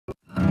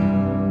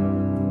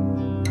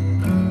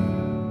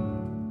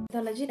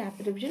Pathology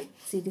Rapid Revision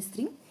Series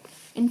 3.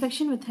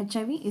 Infection with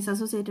HIV is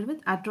associated with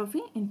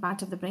atrophy in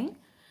parts of the brain.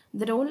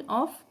 The role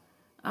of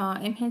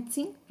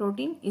MHC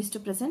protein is to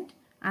present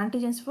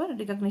antigens for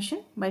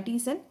recognition by T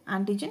cell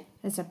antigen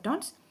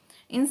receptors.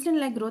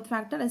 Insulin-like growth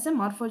factor is a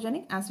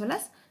morphogenic as well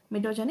as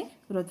mitogenic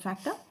growth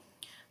factor.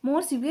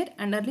 More severe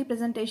and early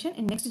presentation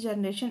in next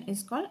generation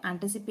is called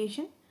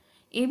anticipation.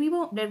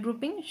 ABO blood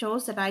grouping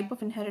shows the type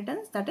of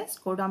inheritance, that is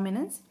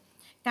codominance.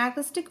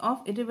 Characteristic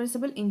of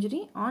irreversible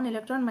injury on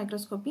electron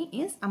microscopy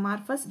is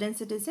amorphous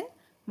densities in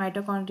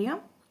mitochondria.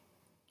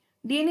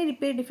 DNA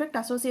repair defect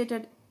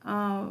associated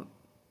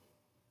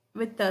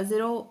with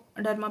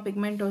xeroderma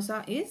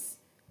pigmentosa is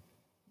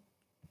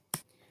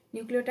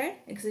nucleotide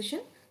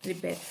excision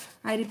repair.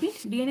 I repeat,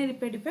 DNA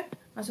repair defect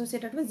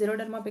associated with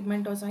xeroderma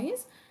pigmentosa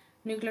is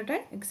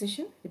nucleotide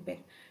excision repair.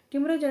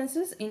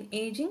 Tumorigenesis in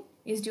aging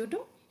is due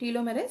to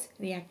telomerase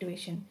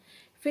reactivation.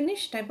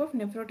 Finnish type of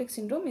nephrotic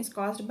syndrome is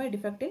caused by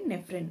defect in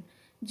nephrin.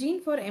 Gene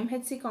for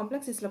MHC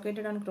complex is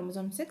located on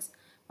chromosome 6.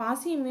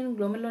 Pauci-immune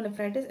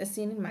glomerulonephritis is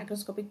seen in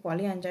microscopic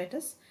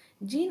polyangiitis.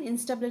 Gene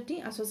instability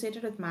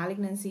associated with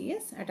malignancy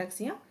is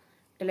ataxia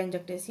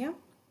telangiectasia.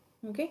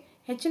 Okay,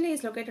 HLA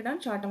is located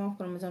on short arm of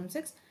chromosome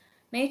 6.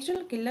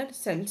 Natural killer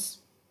cells,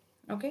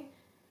 okay,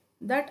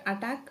 that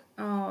attack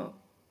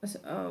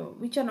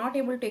which are not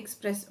able to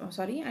express,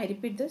 I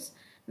repeat this,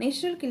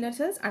 natural killer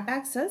cells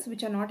attack cells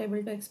which are not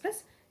able to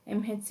express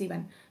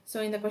MHC1.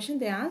 So in the question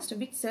they asked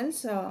which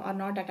cells are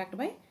not attacked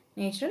by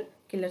natural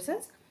killer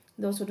cells.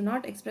 Those who do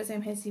not express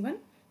MHC1,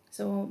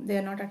 so they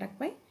are not attacked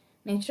by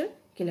natural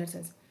killer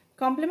cells.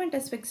 Complement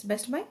is fixed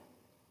best by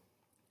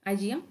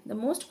IgM. The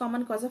most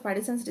common cause of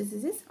Addison's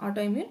disease is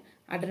autoimmune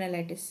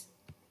adrenalitis.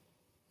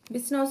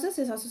 Byssinosis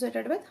is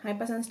associated with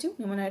hypersensitive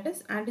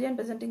pneumonitis. Antigen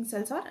presenting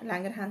cells are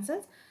Langerhans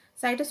cells.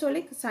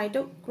 Cytosolic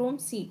cytochrome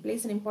C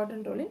plays an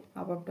important role in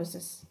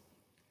apoptosis.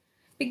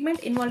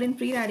 Pigment involved in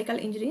free radical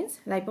injuries,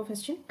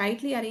 lipofuscin,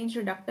 tightly arranged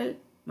ductal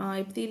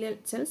epithelial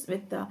cells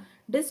with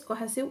disc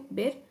cohesive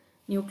bare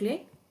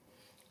nuclei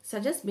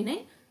suggests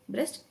benign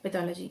breast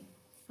pathology.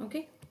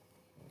 Okay.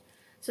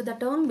 So the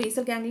term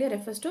basal ganglia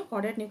refers to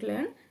caudate nuclei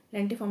and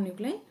lentiform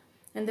nuclei,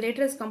 and the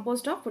latter is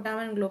composed of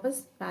putamen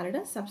globus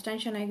pallidus,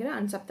 substantia nigra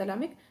and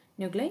subthalamic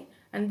nuclei,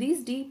 and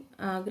these deep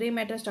grey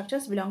matter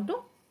structures belong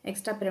to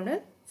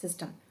extrapyramidal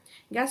system.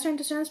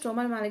 Gastrointestinal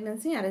stromal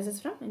malignancy arises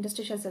from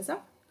interstitial cells of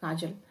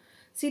Kajal.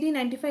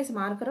 CD95 is a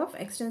marker of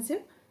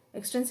extrinsic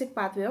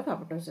pathway of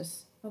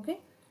apoptosis. Okay,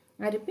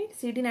 I repeat,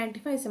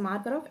 CD95 is a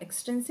marker of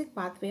extrinsic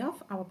pathway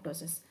of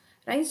apoptosis.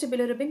 Raised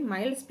bilirubin,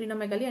 mild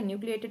splenomegaly and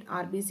nucleated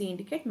RBC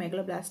indicate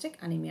megaloblastic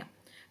anemia.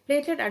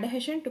 Platelet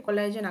adhesion to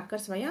collagen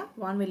occurs via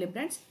von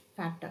Willebrand's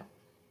factor.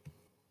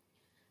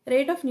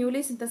 Rate of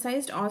newly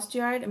synthesized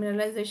osteoid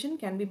mineralization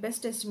can be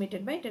best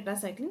estimated by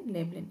tetracycline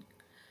labeling.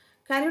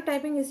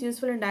 Karyotyping is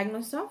useful in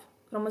diagnosis of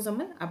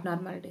chromosomal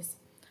abnormalities.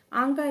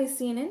 ANCA is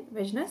seen in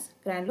vaginous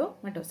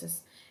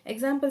granulomatosis.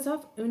 Examples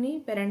of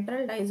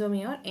uniparental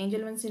disomy are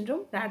Angelman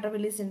syndrome,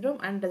 Prader-Willi syndrome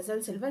and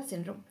Russell-Silver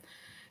syndrome.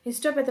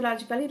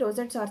 Histopathologically,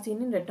 rosettes are seen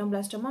in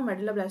retinoblastoma,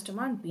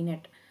 medulloblastoma and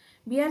peanut.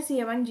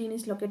 BRCA1 gene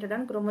is located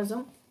on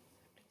chromosome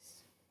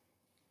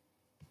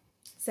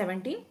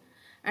 17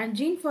 and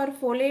gene for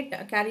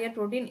folate carrier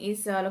protein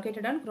is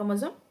located on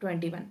chromosome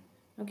 21.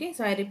 Okay,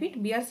 so I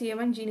repeat,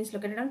 BRCA1 gene is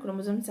located on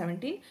chromosome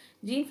 17.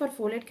 Gene for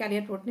folate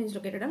carrier protein is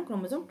located on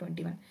chromosome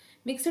 21.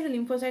 Mixed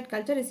lymphocyte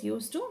culture is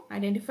used to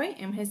identify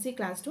MHC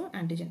class II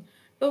antigen.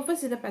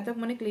 Tophus is the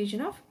pathognomonic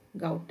lesion of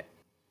gout.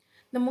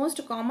 The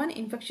most common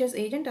infectious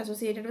agent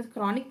associated with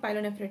chronic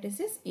pyelonephritis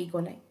is E.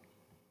 coli.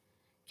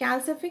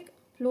 Calcific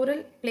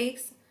pleural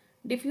plaques,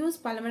 diffuse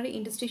pulmonary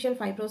interstitial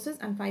fibrosis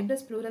and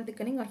fibrous pleural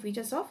thickening are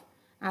features of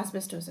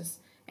asbestosis.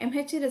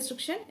 MHC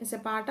restriction is a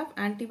part of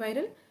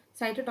antiviral,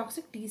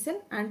 cytotoxic T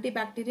cell,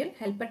 antibacterial,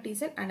 helper T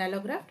cell and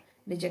allograft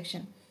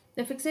rejection.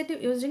 The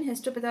fixative used in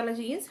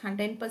histopathology is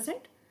 10%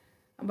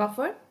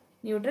 buffered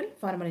neutral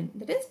formalin,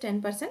 that is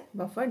 10%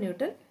 buffered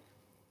neutral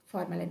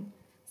formalin.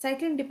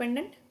 Cyclin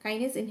dependent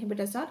kinase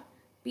inhibitors are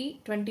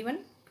P21,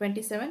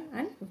 27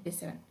 and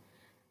 57.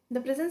 The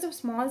presence of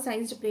small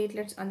sized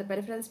platelets on the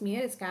peripheral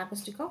smear is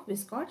characteristic of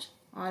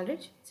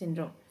Wiskott-Aldrich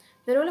syndrome.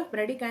 The role of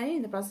bradykinin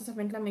in the process of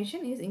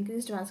inflammation is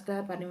increased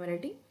vascular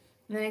permeability.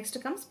 The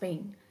next comes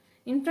pain.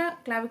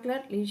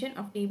 Intraclavicular lesion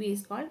of TB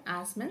is called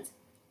Asman's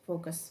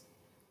focus.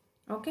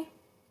 Okay.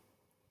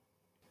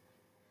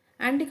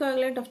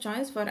 Anticoagulant of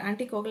choice for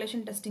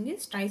anticoagulation testing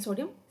is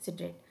trisodium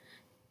citrate.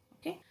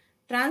 Okay.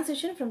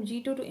 Transition from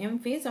G2 to M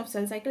phase of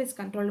cell cycle is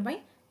controlled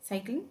by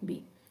cyclin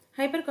B.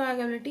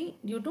 Hypercoagulability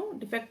due to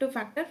defective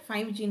factor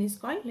 5 gene is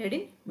called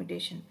lead-in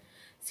mutation.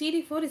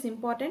 CD4 is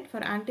important for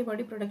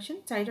antibody production,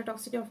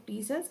 cytotoxicity of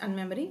T cells and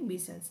memory B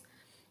cells.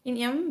 In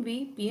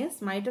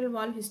MVPS, mitral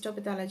valve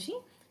histopathology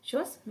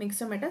shows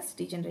myxomatous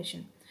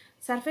degeneration.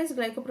 Surface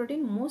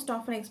glycoprotein most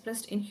often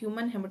expressed in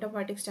human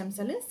hematopoietic stem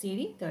cell is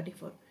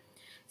CD34.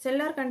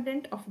 Cellular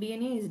content of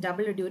DNA is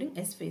doubled during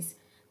S phase.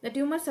 The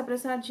tumor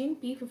suppressor gene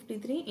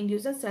P53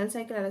 induces cell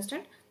cycle arrest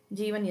at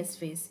G1S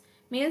phase.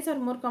 Males are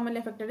more commonly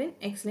affected in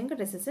X-linked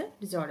recessive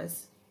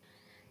disorders.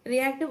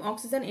 Reactive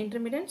oxygen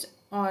intermittents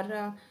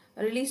are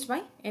released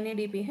by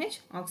NADPH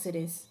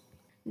oxidase.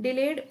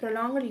 Delayed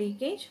prolonged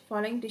leakage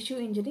following tissue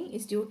injury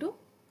is due to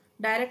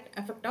direct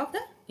effect of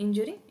the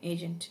injuring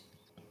agent.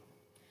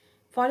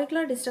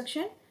 Follicular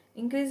destruction,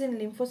 increase in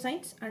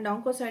lymphocytes, and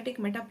oncocytic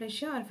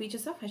metaplasia are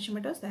features of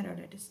Hashimoto's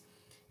thyroiditis.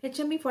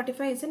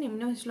 HMB45 is an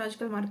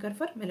immunohistological marker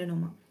for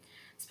melanoma.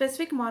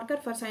 Specific marker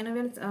for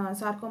synovial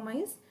sarcoma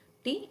is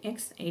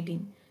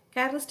TX18.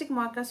 Characteristic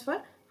markers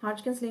for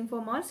Hodgkin's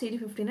lymphoma are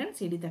CD15 and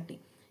CD30.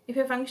 If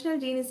a functional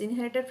gene is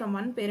inherited from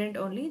one parent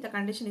only, the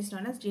condition is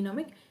known as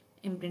genomic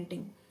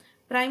imprinting.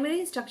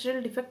 Primary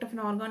structural defect of an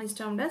organ is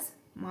termed as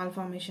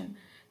malformation.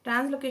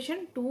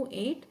 Translocation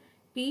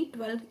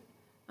 28P12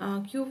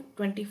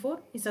 Q24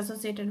 is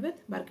associated with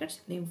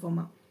Burkitt's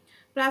lymphoma.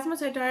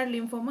 Plasmacytoid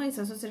lymphoma is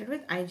associated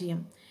with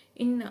IgM.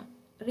 In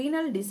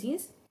renal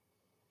disease,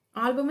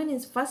 albumin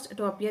is first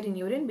to appear in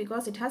urine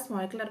because it has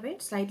molecular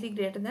weight slightly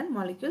greater than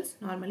molecules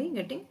normally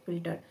getting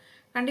filtered.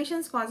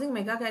 Conditions causing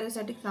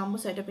megakaryocytic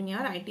thrombocytopenia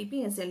are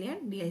ITP, SLE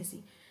and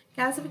DIC.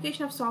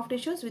 Calcification of soft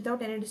tissues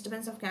without any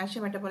disturbance of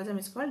calcium metabolism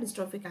is called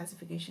dystrophic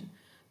calcification.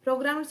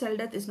 Programmed cell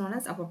death is known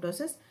as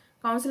apoptosis.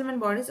 Councilman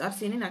bodies are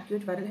seen in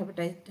acute viral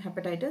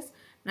hepatitis.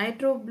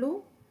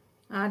 Nitro-blue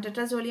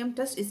tetrazolium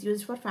test is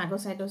used for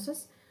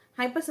phagocytosis.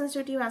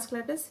 Hypersensitivity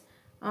vasculitis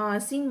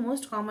seen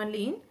most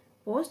commonly in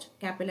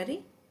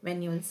post-capillary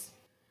venules.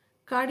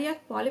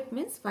 Cardiac polyp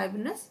means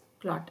fibrinous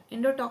clot.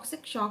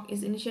 Endotoxic shock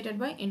is initiated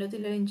by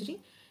endothelial injury.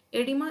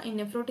 Edema in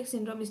nephrotic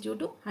syndrome is due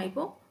to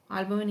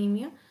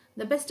hypoalbuminemia.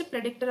 The best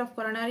predictor of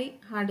coronary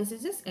heart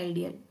disease is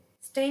LDL.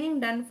 Staining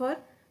done for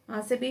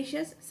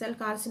sebaceous cell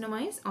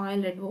carcinoma is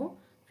oil red O.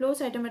 Flow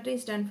cytometry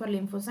is done for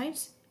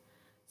lymphocytes.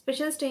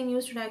 Special stain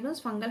used to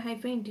diagnose fungal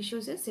hyphae in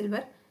tissues is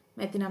silver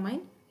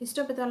methenamine.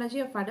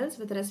 Histopathology of adults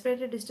with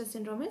respiratory distress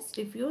syndrome is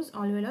diffuse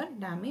alveolar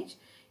damage.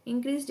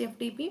 Increased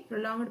FTP,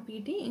 prolonged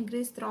PT,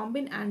 increased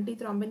thrombin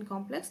antithrombin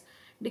complex,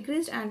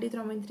 decreased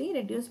antithrombin 3,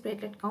 reduced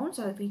platelet counts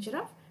are a feature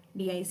of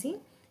DIC.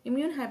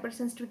 Immune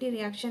hypersensitivity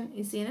reaction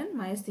is seen in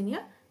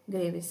myasthenia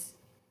gravis.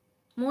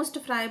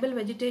 Most friable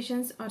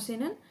vegetations are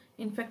seen in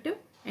infective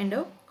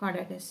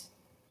endocarditis.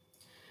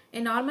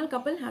 A normal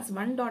couple has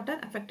one daughter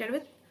affected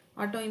with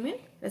autoimmune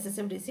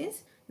recessive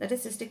disease, that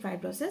is cystic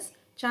fibrosis.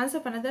 Chance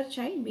of another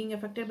child being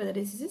affected by the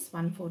disease is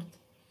 1/4.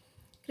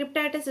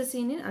 Cryptitis is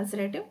seen in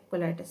ulcerative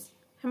colitis.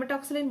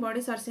 Hematoxylin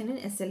bodies are seen in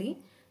SLE.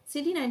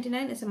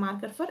 CD99 is a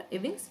marker for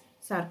Ewing's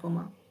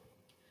sarcoma.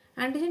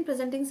 Antigen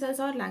presenting cells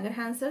are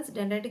Langerhans cells,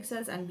 dendritic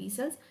cells and B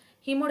cells.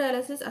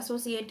 Hemodialysis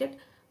associated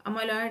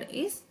amyloid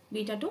is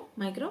beta 2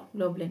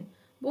 microglobulin.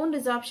 Bone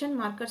resorption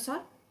markers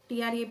are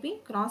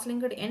TRAP,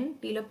 cross-linked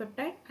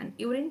N-telopeptide and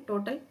urine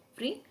total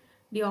free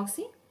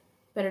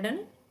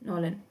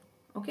deoxypyridinoline.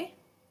 Okay,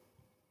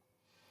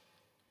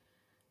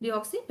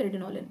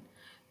 deoxypyridinoline.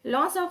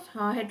 Loss of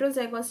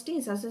heterozygosity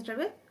is associated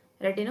with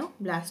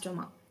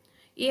retinoblastoma.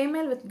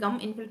 AML with gum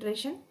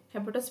infiltration,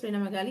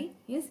 hepatosplenomegaly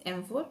is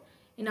M4.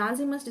 In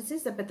Alzheimer's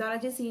disease, the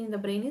pathology seen in the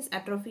brain is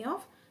atrophy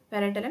of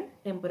parietal and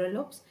temporal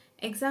lobes.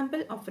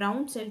 Example of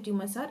round cell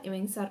tumors are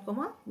Ewing's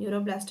sarcoma,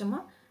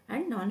 neuroblastoma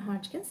and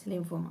non-Hodgkin's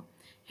lymphoma.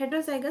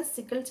 Heterozygous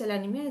sickle cell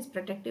anemia is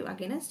protective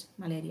against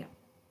malaria.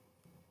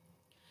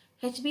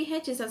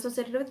 HBH is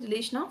associated with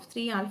deletion of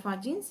 3 alpha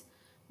genes.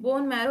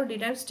 Bone marrow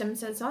derived stem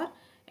cells are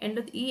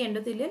E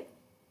endothelial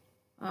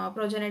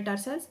progenitor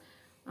cells,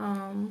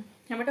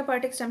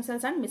 hematopoietic stem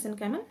cells and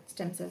mesenchymal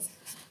stem cells.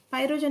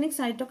 Pyrogenic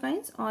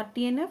cytokines are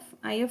TNF,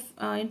 IF,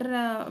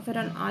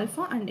 interferon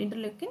alpha and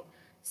interleukin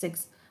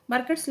 6.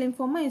 Burkitt's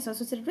lymphoma is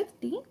associated with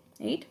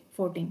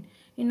T814.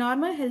 In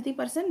normal healthy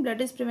person, blood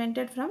is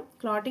prevented from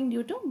clotting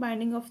due to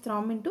binding of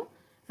thrombin to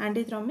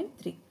antithrombin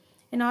 3.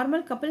 A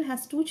normal couple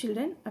has 2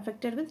 children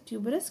affected with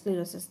tuberous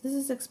sclerosis. This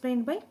is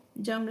explained by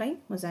germline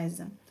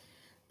mosaicism.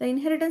 The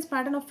inheritance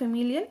pattern of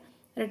familial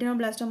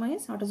retinoblastoma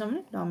is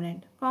autosomal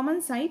dominant.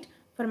 Common site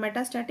for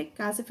metastatic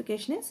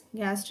calcification is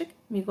gastric,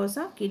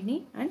 mucosa,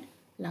 kidney and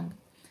lung.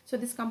 So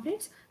this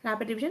completes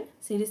rapid revision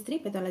series 3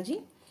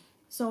 pathology.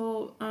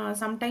 So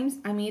sometimes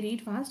I may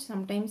read fast,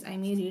 sometimes I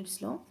may read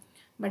slow,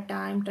 but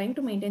I am trying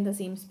to maintain the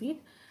same speed.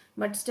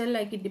 But still,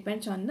 like, it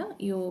depends on the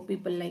you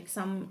people, like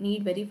some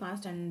need very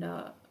fast and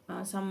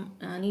some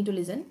need to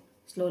listen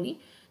slowly.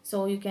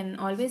 So you can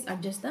always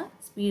adjust the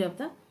speed of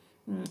the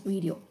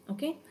video.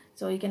 Okay,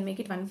 so you can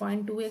make it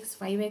 1.2x,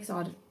 5x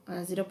or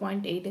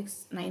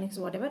 0.8x, 9x,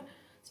 whatever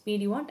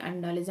speed you want,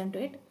 and listen to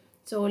it.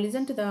 So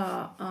listen to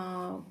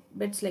the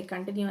bits like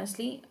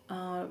continuously.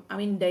 I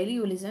mean daily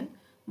you listen.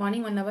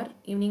 Morning 1 hour,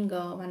 evening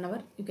 1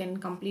 hour. You can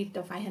complete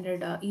the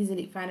 500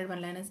 easily, 500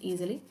 one-liners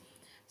easily.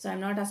 So I'm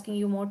not asking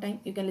you more time.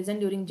 You can listen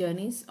during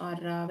journeys or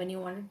when you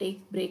want to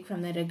take break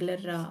from the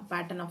regular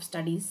pattern of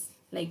studies,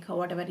 like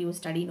whatever you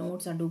study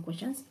notes or do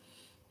questions.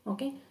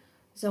 Okay,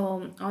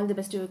 so all the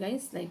best to you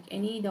guys. Like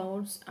any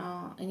doubts,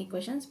 any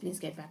questions, please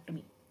get back to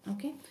me.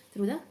 Okay,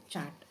 through the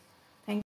chat.